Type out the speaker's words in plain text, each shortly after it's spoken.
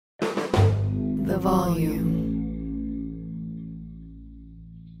the volume.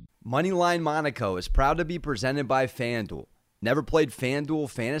 Moneyline Monaco is proud to be presented by FanDuel. Never played FanDuel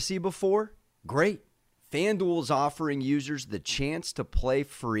Fantasy before? Great. FanDuel is offering users the chance to play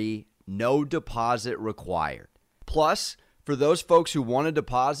free, no deposit required. Plus, for those folks who want to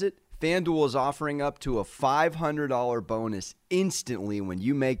deposit, FanDuel is offering up to a $500 bonus instantly when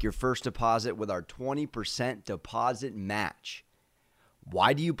you make your first deposit with our 20% deposit match.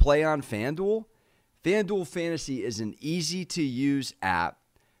 Why do you play on FanDuel? FanDuel Fantasy is an easy-to-use app.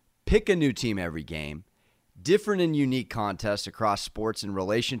 Pick a new team every game. Different and unique contests across sports in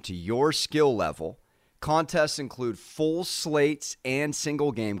relation to your skill level. Contests include full slates and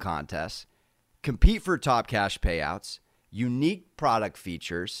single game contests. Compete for top cash payouts, unique product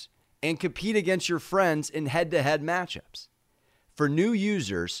features, and compete against your friends in head-to-head matchups. For new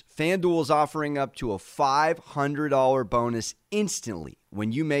users, FanDuel is offering up to a $500 bonus instantly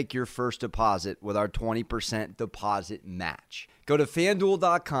when you make your first deposit with our 20% deposit match. Go to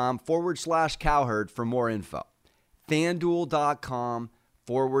FanDuel.com/Cowherd for more info.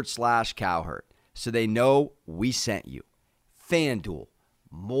 FanDuel.com/Cowherd so they know we sent you. FanDuel,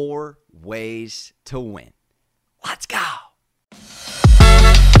 more ways to win. Let's go.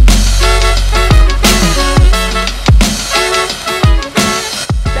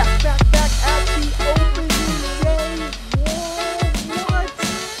 Back at the opening day. Whoa,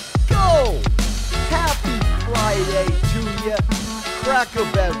 let's go. Happy Friday to you. Crack a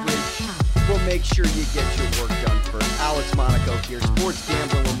beverage. We'll make sure you get your work done first. Alex Monaco here. Sports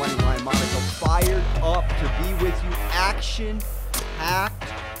gambling with Moneyline Monaco. Fired up to be with you. Action-packed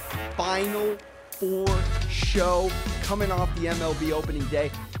Final Four show coming off the MLB opening day.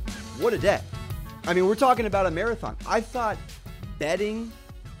 What a day. I mean, we're talking about a marathon. I thought betting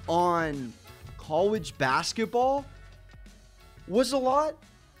on college basketball was a lot.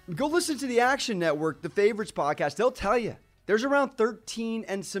 Go listen to the Action Network, the Favorites podcast. They'll tell you there's around 13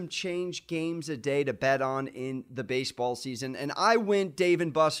 and some change games a day to bet on in the baseball season. And I went Dave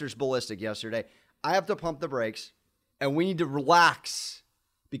and Buster's ballistic yesterday. I have to pump the brakes, and we need to relax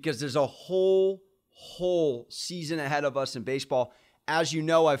because there's a whole season ahead of us in baseball. As you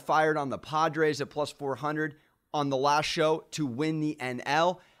know, I fired on the Padres at plus 400 on the last show to win the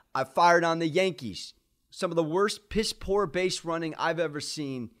NL. I fired on the Yankees. Some of the worst piss-poor base running I've ever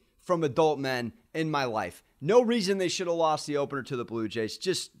seen from adult men in my life. No reason they should have lost the opener to the Blue Jays.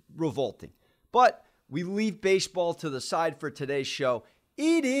 Just revolting. But we leave baseball to the side for today's show.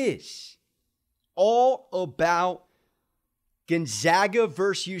 It is all about Gonzaga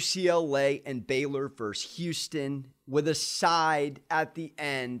versus UCLA and Baylor versus Houston, with a side at the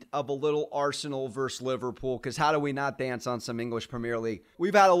end of a little Arsenal versus Liverpool, because how do we not dance on some English Premier League?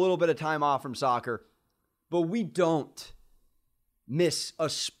 We've had a little bit of time off from soccer, but we don't miss a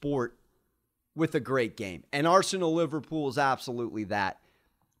sport with a great game. And Arsenal-Liverpool is absolutely that.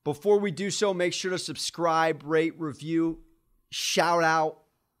 Before we do so, make sure to subscribe, rate, review, shout out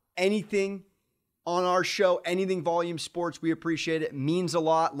anything on our show, anything Volume Sports. We appreciate it. It means a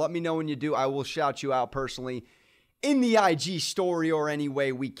lot. Let me know when you do. I will shout you out personally in the IG story or any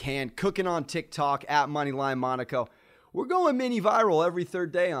way we can. Cooking on TikTok at Moneyline Monaco. We're going mini viral every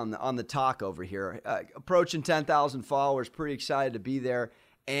third day on the talk over here. Approaching 10,000 followers. Pretty excited to be there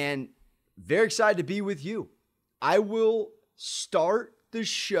and very excited to be with you. I will start the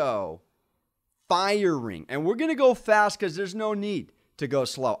show firing, and we're going to go fast because there's no need to go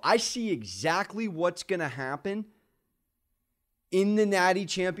slow. I see exactly what's going to happen in the Natty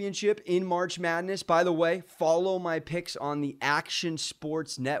Championship in March Madness. By the way, follow my picks on the Action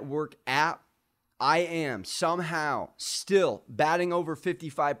Sports Network app. I am somehow still batting over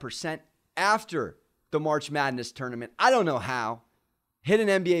 55% after the March Madness tournament. I don't know how. Hit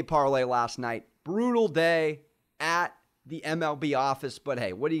an NBA parlay last night. Brutal day at the MLB office, but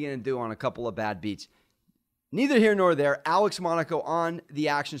hey, what are you going to do on a couple of bad beats? Neither here nor there. Alex Monaco on the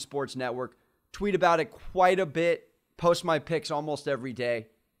Action Sports Network. Tweet about it quite a bit. Post my picks almost every day.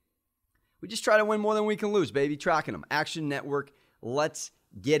 We just try to win more than we can lose, baby. Tracking them. Action Network. Let's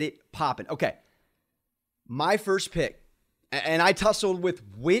get it popping. Okay. My first pick. And I tussled with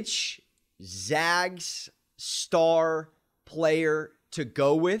which Zags star player to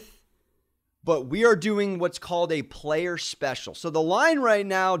go with. But we are doing what's called a player special. So the line right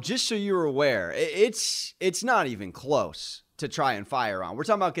now, just so you're aware, it's not even close to try and fire on. We're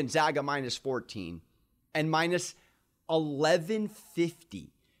talking about Gonzaga minus 14 and minus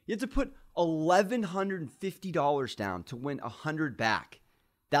 1150. You have to put $1,150 down to win 100 back.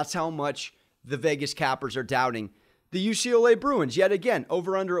 That's how much the Vegas Cappers are doubting the UCLA Bruins. Yet again,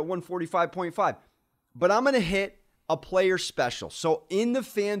 over under at 145.5. But I'm going to hit a player special. So in the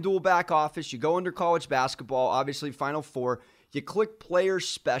FanDuel back office, you go under college basketball, obviously Final Four, you click player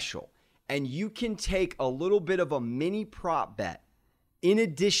special, and you can take a little bit of a mini prop bet in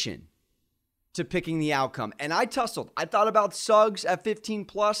addition to picking the outcome. And I tussled. I thought about Suggs at 15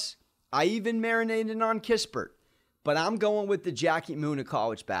 plus. I even marinated on Kispert. But I'm going with the Jackie Moon of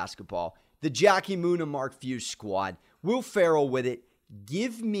college basketball. The Jackie Moon of Mark Few's squad. Will Ferrell with it.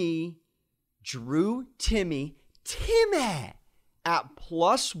 Give me Drew Timme at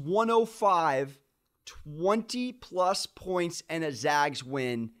plus 105, 20 plus points and a Zags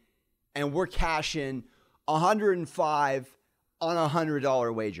win. And we're cashing 105 on a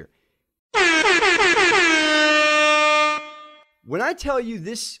 $100 wager. When I tell you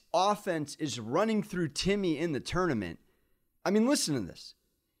this offense is running through Timme in the tournament, I mean, listen to this.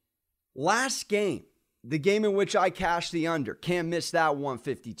 Last game, the game in which I cashed the under, can't miss that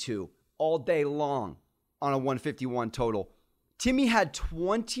 152 all day long on a 151 total. Timme had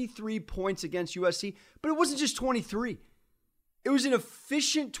 23 points against USC, but it wasn't just 23. It was an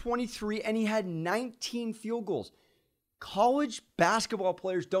efficient 23, and he had 19 field goals. College basketball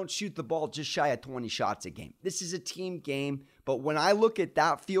players don't shoot the ball just shy of 20 shots a game. This is a team game, but when I look at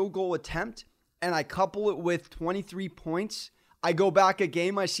that field goal attempt and I couple it with 23 points, I go back a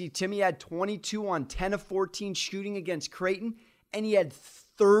game, I see Timme had 22 on 10 of 14 shooting against Creighton, and he had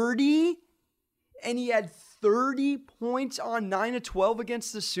 30 points on 9 of 12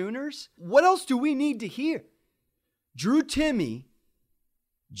 against the Sooners. What else do we need to hear? Drew Timme,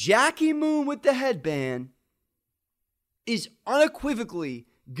 Jackie Moon with the headband, is unequivocally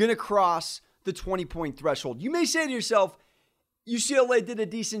going to cross the 20-point threshold. You may say to yourself, UCLA did a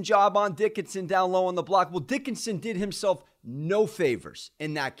decent job on Dickinson down low on the block. Well, Dickinson did himself no favors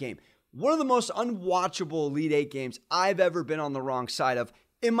in that game. One of the most unwatchable Elite Eight games I've ever been on the wrong side of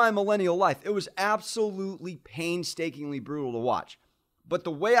in my millennial life. It was absolutely painstakingly brutal to watch. But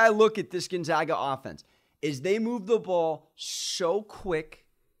the way I look at this Gonzaga offense is they move the ball so quick,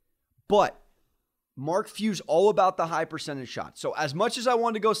 but Mark Few's all about the high percentage shots. So as much as I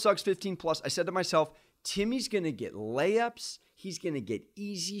wanted to go Suggs 15 plus, I said to myself, Timmy's going to get layups. He's going to get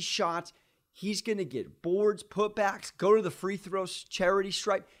easy shots. He's going to get boards, putbacks, go to the free throws, charity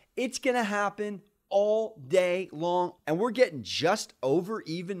stripe. It's going to happen all day long. And we're getting just over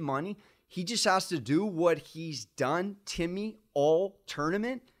even money. He just has to do what he's done, Timme, all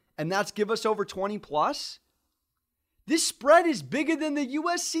tournament. And that's give us over 20 plus. This spread is bigger than the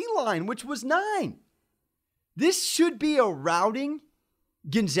USC line, which was 9. This should be a routing.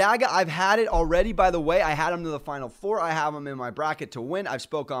 Gonzaga, I've had it already, by the way. I had them to the Final Four. I have them in my bracket to win. I've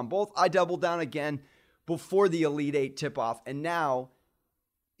spoke on both. I doubled down again before the Elite Eight tip-off. And now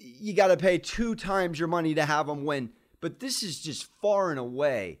you got to pay 2 times your money to have them win. But this is just far and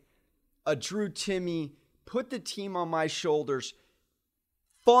away a Drew Timme, put the team on my shoulders.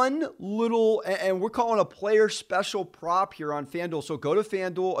 Fun little, and we're calling a player special prop here on FanDuel. So go to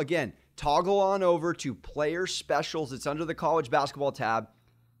FanDuel. Again, toggle on over to player specials. It's under the college basketball tab.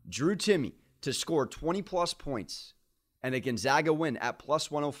 Drew Timme to score 20 plus points and a Gonzaga win at plus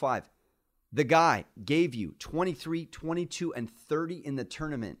 105. The guy gave you 23, 22, and 30 in the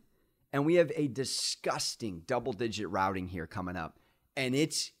tournament. And we have a disgusting double-digit routing here coming up. And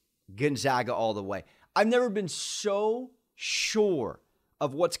it's Gonzaga all the way. I've never been so sure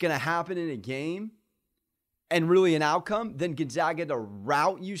of what's going to happen in a game and really an outcome than Gonzaga to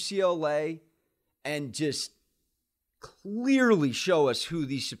rout UCLA and just clearly show us who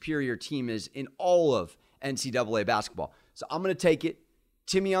the superior team is in all of NCAA basketball. So I'm going to take it.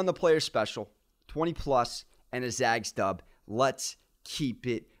 Timme on the player special, 20 plus, and a Zags dub. Let's keep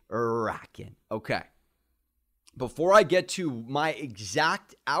it rocking. Okay. Before I get to my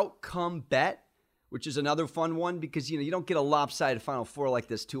exact outcome bet, which is another fun one because, you don't get a lopsided Final Four like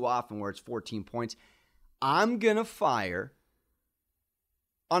this too often where it's 14 points. I'm going to fire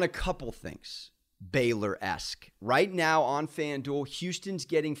on a couple things Baylor-esque. Right now on FanDuel, Houston's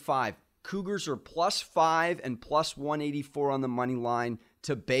getting 5. Cougars are plus 5 and plus 184 on the money line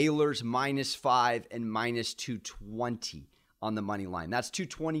to Baylor's minus 5 and minus 220 on the money line. That's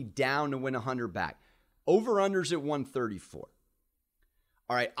 220 down to win 100 back. Over-unders at 134.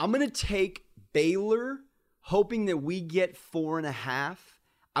 All right, I'm going to take Baylor, hoping that we get 4.5.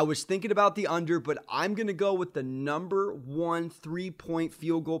 I was thinking about the under, but I'm going to go with the number 1 3-point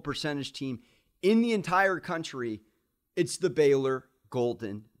field goal percentage team in the entire country. It's the Baylor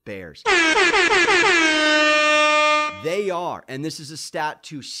Golden Bears. They are, and this is a stat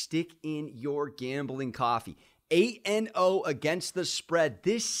to stick in your gambling coffee, 8-0 against the spread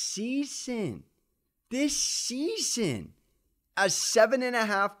this season. As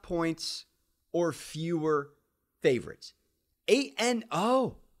 7.5 points or fewer favorites.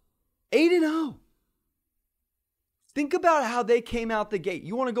 8-0. 8-0. Think about how they came out the gate.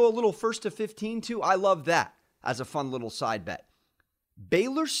 You want to go a little first to 15 too? I love that as a fun little side bet.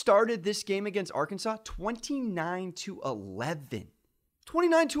 Baylor started this game against Arkansas 29-11.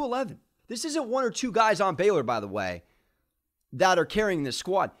 29-11. This isn't one or two guys on Baylor, by the way, that are carrying this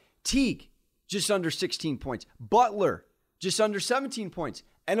squad. Teague, just under 16 points. Butler, just under 17 points.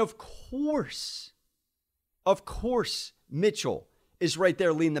 And of course, Mitchell is right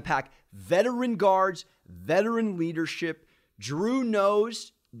there leading the pack. Veteran guards, veteran leadership. Drew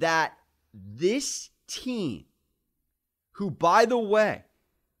knows that this team, who, by the way,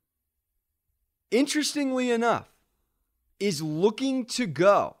 interestingly enough, is looking to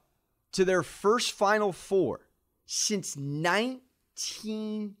go to their first Final Four since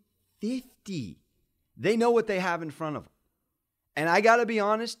 1950. They know what they have in front of them. And I got to be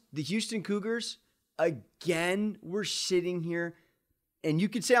honest, the Houston Cougars, again, we're sitting here, and you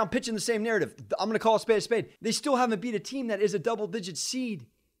could say I'm pitching the same narrative. I'm going to call a spade a spade. They still haven't beat a team that is a double-digit seed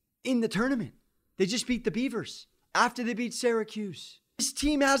in the tournament. They just beat the Beavers after they beat Syracuse. This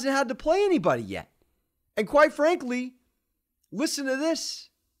team hasn't had to play anybody yet. And quite frankly, listen to this.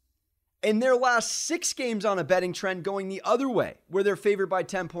 In their last 6 games on a betting trend going the other way, where they're favored by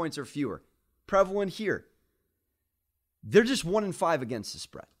 10 points or fewer, prevalent here, they're just 1-5 against the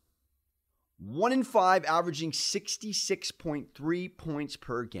spread. 1-5, averaging 66.3 points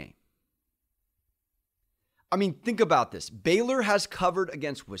per game. I mean, think about this. Baylor has covered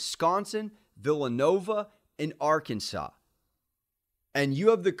against Wisconsin, Villanova, and Arkansas. And you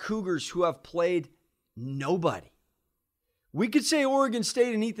have the Cougars who have played nobody. We could say Oregon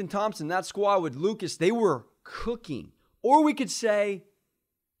State and Ethan Thompson, that squad with Lucas, they were cooking. Or we could say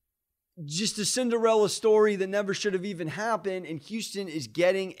just a Cinderella story that never should have even happened, and Houston is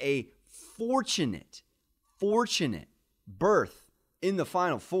getting a fortunate berth in the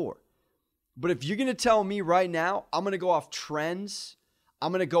Final Four. But if you're going to tell me right now, I'm going to go off trends.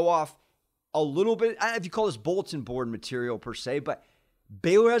 I'm going to go off a little bit, I don't know if you call this bulletin board material per se, but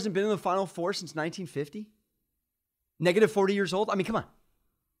Baylor hasn't been in the Final Four since 1950. Negative 40 years old. I mean, come on.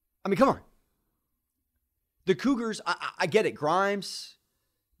 The Cougars, I get it. Grimes,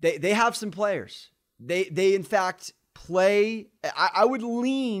 they have some players. They in fact play. I would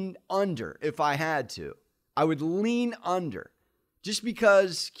lean under if I had to. I would lean under just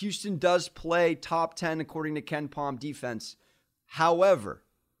because Houston does play top 10 according to Ken Pom defense. However,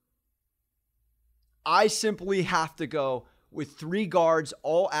 I simply have to go with 3 guards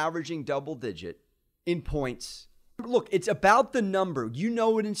all averaging double digit in points. Look, it's about the number. You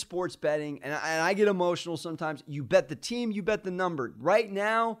know it in sports betting, and I get emotional sometimes. You bet the team, you bet the number. Right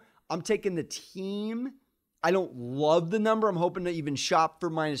now, I'm taking the team. I don't love the number. I'm hoping to even shop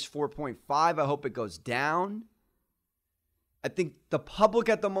for minus 4.5. I hope it goes down. I think the public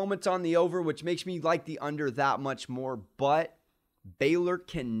at the moment's on the over, which makes me like the under that much more. But Baylor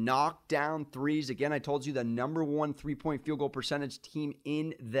can knock down threes. Again, I told you the number 1 3-point field goal percentage team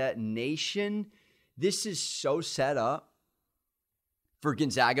in the nation. This is so set up for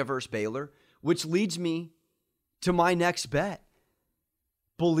Gonzaga versus Baylor, which leads me to my next bet.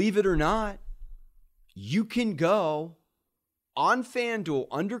 Believe it or not, you can go on FanDuel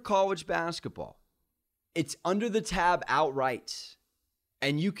under college basketball. It's under the tab outright.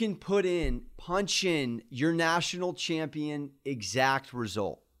 And you can punch in your national champion exact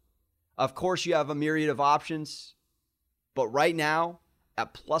result. Of course, you have a myriad of options. But right now,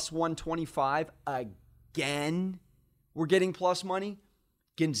 at plus 125, again, we're getting plus money.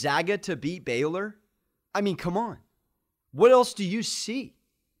 Gonzaga to beat Baylor. I mean, come on. What else do you see?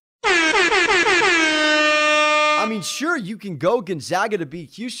 I mean, sure, you can go Gonzaga to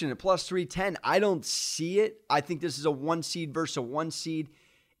beat Houston at plus 310. I don't see it. I think this is a 1 seed versus a 1 seed.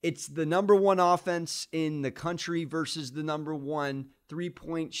 It's the number 1 offense in the country versus the number 1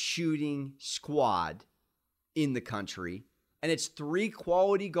 3-point shooting squad in the country. And it's 3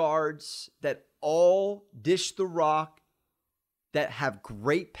 quality guards that all dish the rock, that have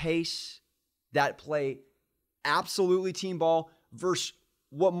great pace, that play absolutely team ball, versus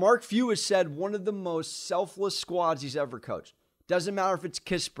what Mark Few has said, one of the most selfless squads he's ever coached. Doesn't matter if it's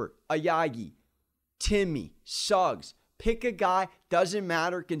Kispert, Ayagi, Timmy, Suggs. Pick a guy, doesn't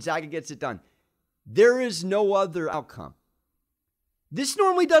matter. Gonzaga gets it done. There is no other outcome. This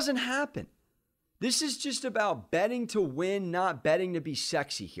normally doesn't happen. This is just about betting to win, not betting to be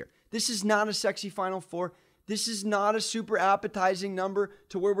sexy here. This is not a sexy Final Four. This is not a super appetizing number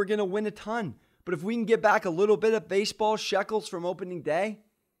to where we're going to win a ton. But if we can get back a little bit of baseball shekels from opening day,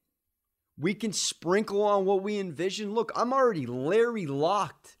 we can sprinkle on what we envision. Look, I'm already Larry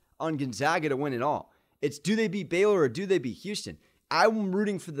locked on Gonzaga to win it all. It's do they beat Baylor or do they beat Houston? I'm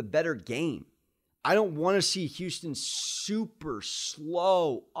rooting for the better game. I don't want to see Houston super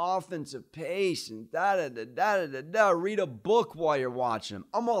slow offensive pace and read a book while you're watching them.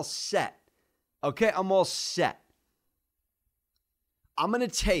 I'm all set. Okay, I'm all set. I'm going to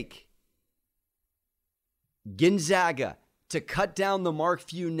take Gonzaga to cut down the Mark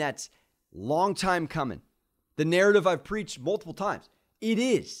Few Nets. Long time coming. The narrative I've preached multiple times. It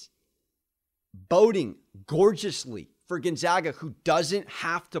is boding gorgeously for Gonzaga, who doesn't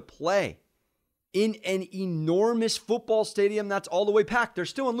have to play in an enormous football stadium that's all the way packed. They're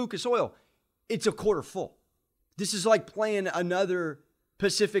still in Lucas Oil. It's a quarter full. This is like playing another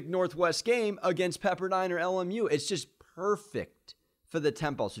Pacific Northwest game against Pepperdine or LMU. It's just perfect for the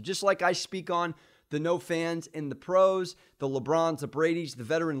tempo. So just like I speak on the no fans in the pros, the LeBrons, the Bradys, the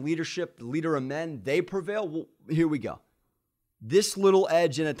veteran leadership, the leader of men, they prevail. Well, here we go. This little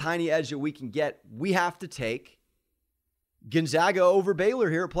edge and a tiny edge that we can get, we have to take Gonzaga over Baylor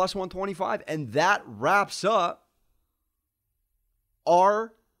here at plus 125. And that wraps up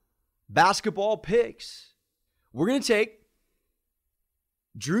our basketball picks. We're going to take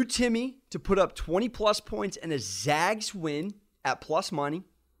Drew Timme to put up 20-plus points and a Zags win at plus money.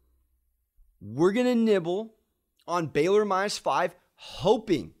 We're going to nibble on Baylor -5,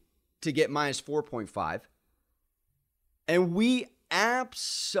 hoping to get -4.5. And we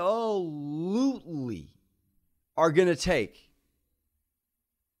absolutely are going to take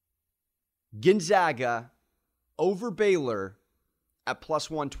Gonzaga over Baylor at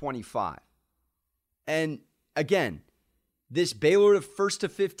plus 125. And again, this Baylor to 1st to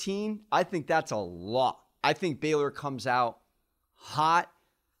 15, I think that's a lot. I think Baylor comes out hot,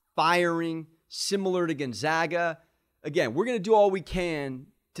 firing, similar to Gonzaga. Again, we're going to do all we can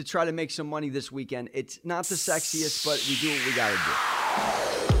to try to make some money this weekend. It's not the sexiest, but we do what we got to do.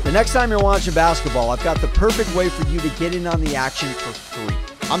 The next time you're watching basketball, I've got the perfect way for you to get in on the action for free.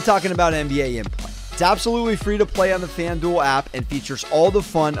 I'm talking about NBA in-play. It's absolutely free to play on the FanDuel app and features all the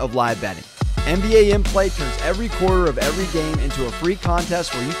fun of live betting. NBA in-play turns every quarter of every game into a free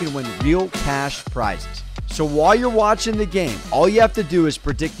contest where you can win real cash prizes. So while you're watching the game, all you have to do is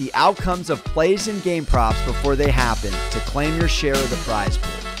predict the outcomes of plays and game props before they happen to claim your share of the prize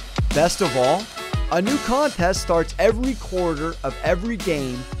pool. Best of all, a new contest starts every quarter of every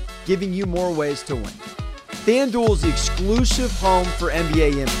game, giving you more ways to win. FanDuel is the exclusive home for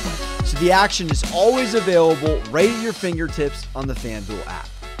NBA in-play, so the action is always available right at your fingertips on the FanDuel app.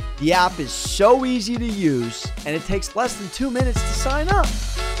 The app is so easy to use, and it takes less than 2 minutes to sign up.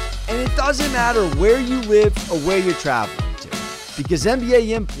 And it doesn't matter where you live or where you're traveling to, because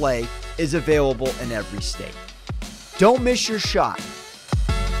NBA in-play is available in every state. Don't miss your shot.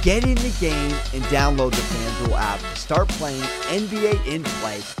 Get in the game and download the FanDuel app to start playing NBA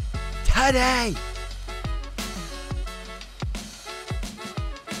in-play today.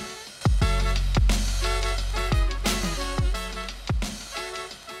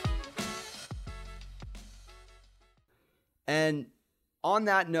 And on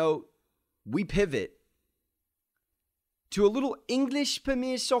that note, we pivot to a little English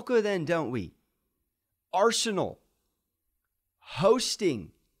Premier Soccer then, don't we? Arsenal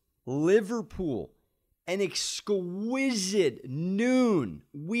hosting Liverpool, an exquisite noon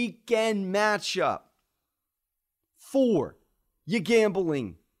weekend matchup for your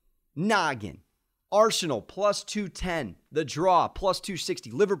gambling noggin. Arsenal plus 210, the draw plus 260,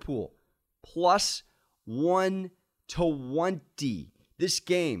 Liverpool plus 120. This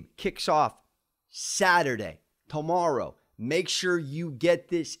game kicks off Saturday, tomorrow. Make sure you get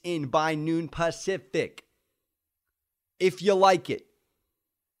this in by noon Pacific if you like it.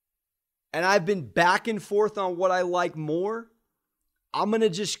 And I've been back and forth on what I like more. I'm going to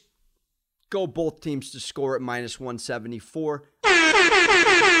just go both teams to score at -174.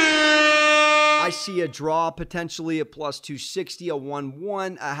 I see a draw potentially at plus 260, a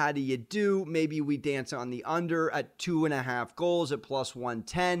 1-1. How do you do? Maybe we dance on the under at 2.5 goals at plus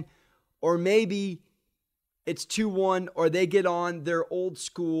 110. Or maybe it's 2-1 or they get on their old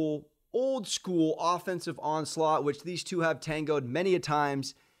school offensive onslaught, which these two have tangoed many a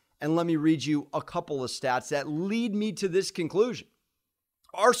times. And let me read you a couple of stats that lead me to this conclusion.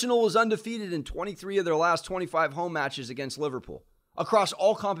 Arsenal was undefeated in 23 of their last 25 home matches against Liverpool across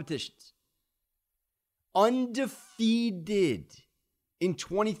all competitions. Undefeated in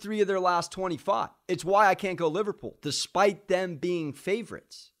 23 of their last 25. It's why I can't go Liverpool, despite them being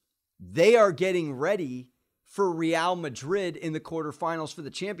favorites. They are getting ready for Real Madrid in the quarterfinals for the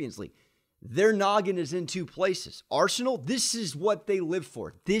Champions League. Their noggin is in two places. Arsenal, this is what they live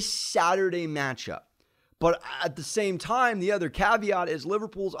for. This Saturday matchup. But at the same time, the other caveat is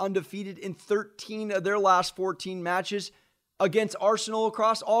Liverpool's undefeated in 13 of their last 14 matches against Arsenal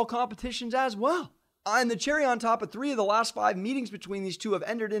across all competitions as well. And the cherry on top of 3 of the last 5 meetings between these two have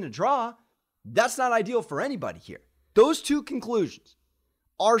ended in a draw. That's not ideal for anybody here. Those two conclusions,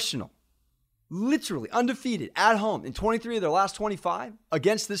 Arsenal, literally undefeated at home in 23 of their last 25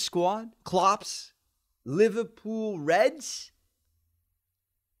 against this squad, Klopp's Liverpool Reds,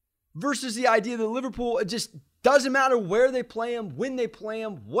 versus the idea that Liverpool, it just doesn't matter where they play them, when they play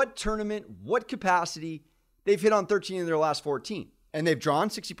them, what tournament, what capacity, they've hit on 13 of their last 14. And they've drawn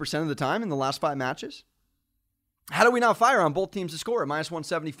 60% of the time in the last 5 matches. How do we not fire on both teams to score at minus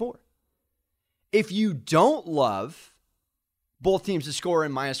 174? If you don't love both teams to score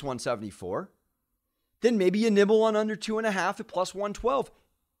in minus 174, then maybe you nibble on under 2.5 at plus 112.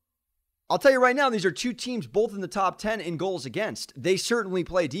 I'll tell you right now, these are two teams both in the top 10 in goals against. They certainly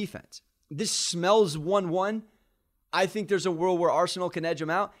play defense. This smells 1-1. I think there's a world where Arsenal can edge them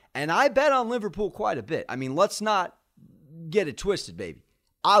out. And I bet on Liverpool quite a bit. I mean, let's not get it twisted, baby.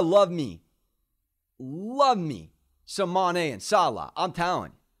 I love me some Mane and Salah. I'm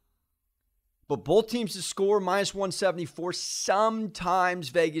telling you. But both teams to score minus 174. Sometimes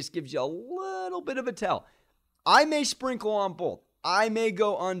Vegas gives you a little bit of a tell. I may sprinkle on both. I may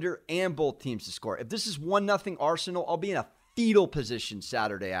go under and both teams to score. If this is 1-0 Arsenal, I'll be in a fetal position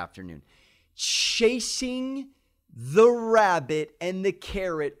Saturday afternoon. Chasing the rabbit and the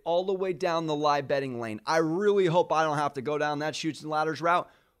carrot all the way down the live betting lane. I really hope I don't have to go down that chutes and ladders route.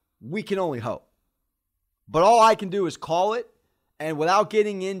 We can only hope. But all I can do is call it. And without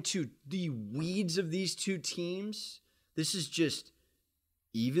getting into the weeds of these two teams, this is just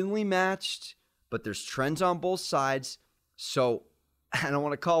evenly matched, but there's trends on both sides. So I don't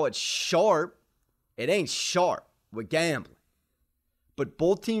want to call it sharp. It ain't sharp with gambling. But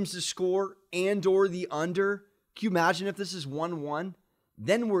both teams to score and or the under. Can you imagine if this is 1-1?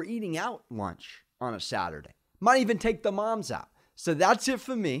 Then we're eating out lunch on a Saturday. Might even take the moms out. So that's it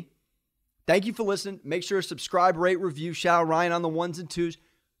for me. Thank you for listening. Make sure to subscribe, rate, review. Shout out Ryan on the 1s and 2s.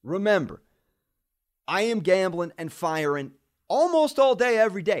 Remember, I am gambling and firing almost all day,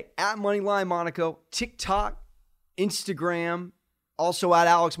 every day. At Moneyline Monaco, TikTok, Instagram, also at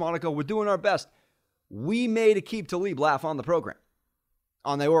Alex Monaco. We're doing our best. We made Aqib Talib laugh on the program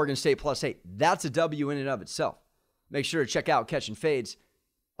on the Oregon State +8. That's a W in and of itself. Make sure to check out Catching Fades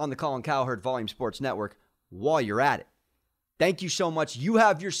on the Colin Cowherd Volume Sports Network while you're at it. Thank you so much. You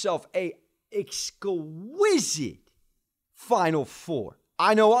have yourself a exquisite Final Four.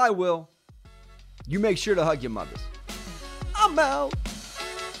 I know I will. You make sure to hug your mothers. I'm out.